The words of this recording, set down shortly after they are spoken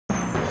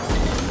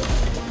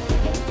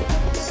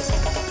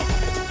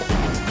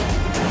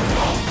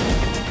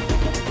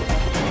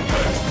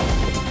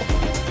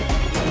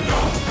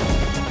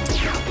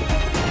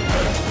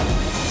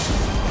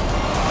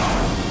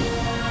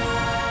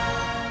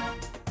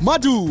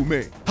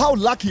Madume, how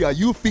lucky are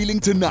you feeling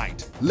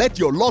tonight? Let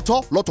your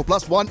Lotto, Lotto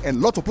Plus 1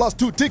 and Lotto Plus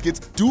 2 tickets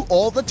do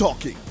all the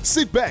talking.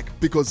 Sit back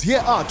because here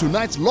are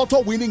tonight's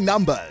Lotto winning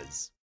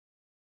numbers.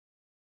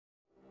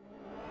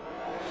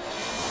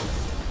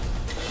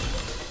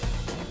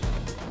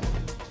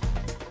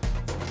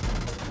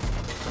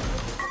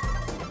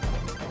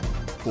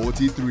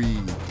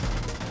 $43,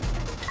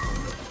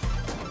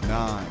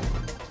 9,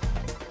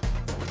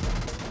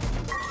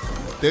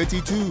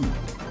 32,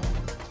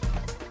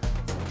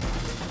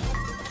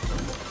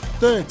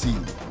 30,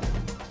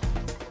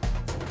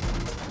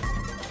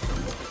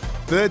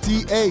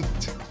 38,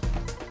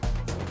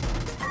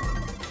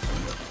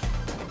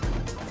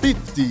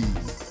 50,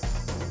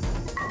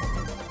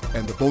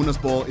 and the bonus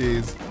ball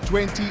is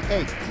 28.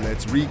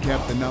 Let's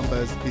recap the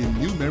numbers in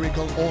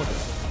numerical order.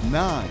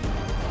 9,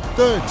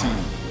 30,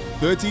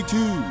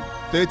 32,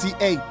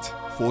 38,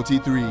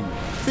 43,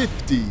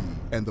 50,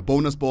 and the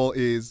bonus ball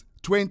is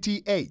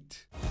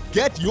 28.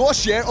 Get your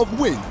share of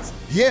wins.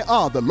 Here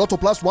are the Lotto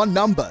Plus 1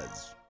 numbers.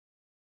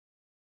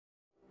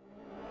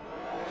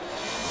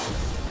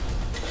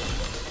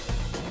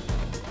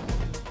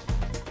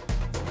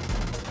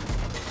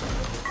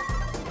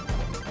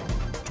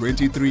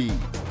 $23,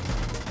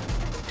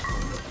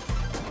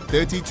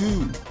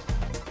 32,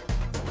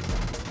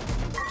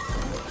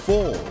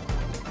 4,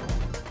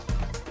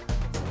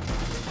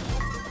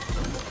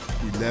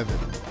 11,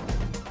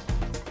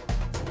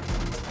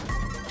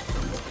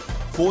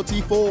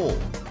 44,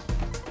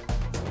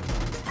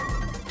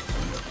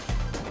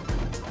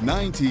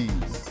 19,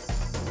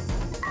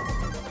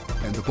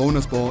 and the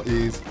bonus ball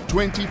is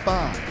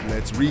 25.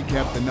 Let's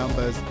recap the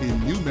numbers in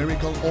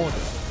numerical order.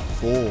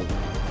 4,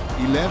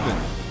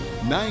 11,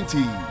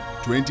 19,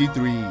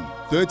 23,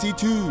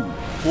 32,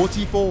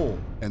 44,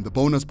 and the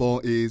bonus ball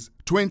is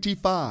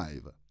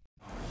 25.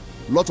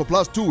 Lotto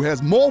Plus 2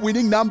 has more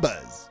winning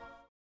numbers.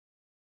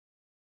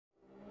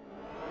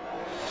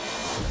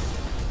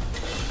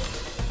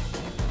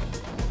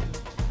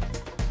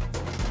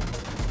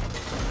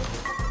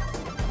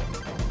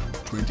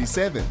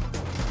 $27,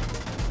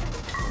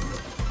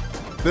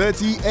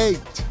 38,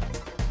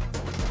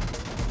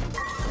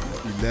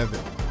 11,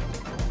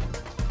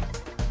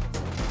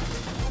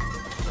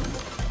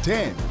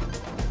 10,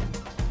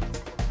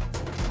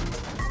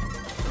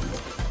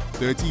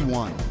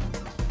 31,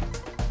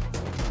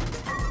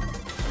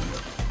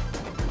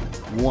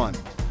 1,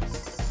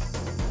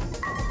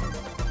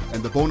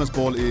 and the bonus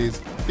ball is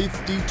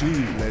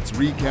 52. Let's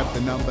recap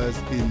the numbers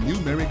in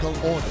numerical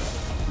order.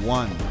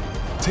 1,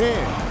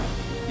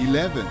 10,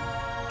 11,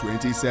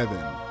 27,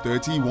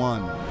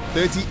 31,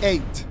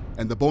 38,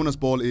 and the bonus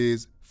ball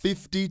is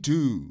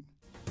 52.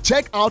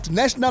 Check out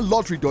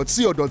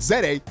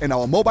nationallottery.co.za and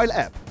our mobile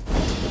app.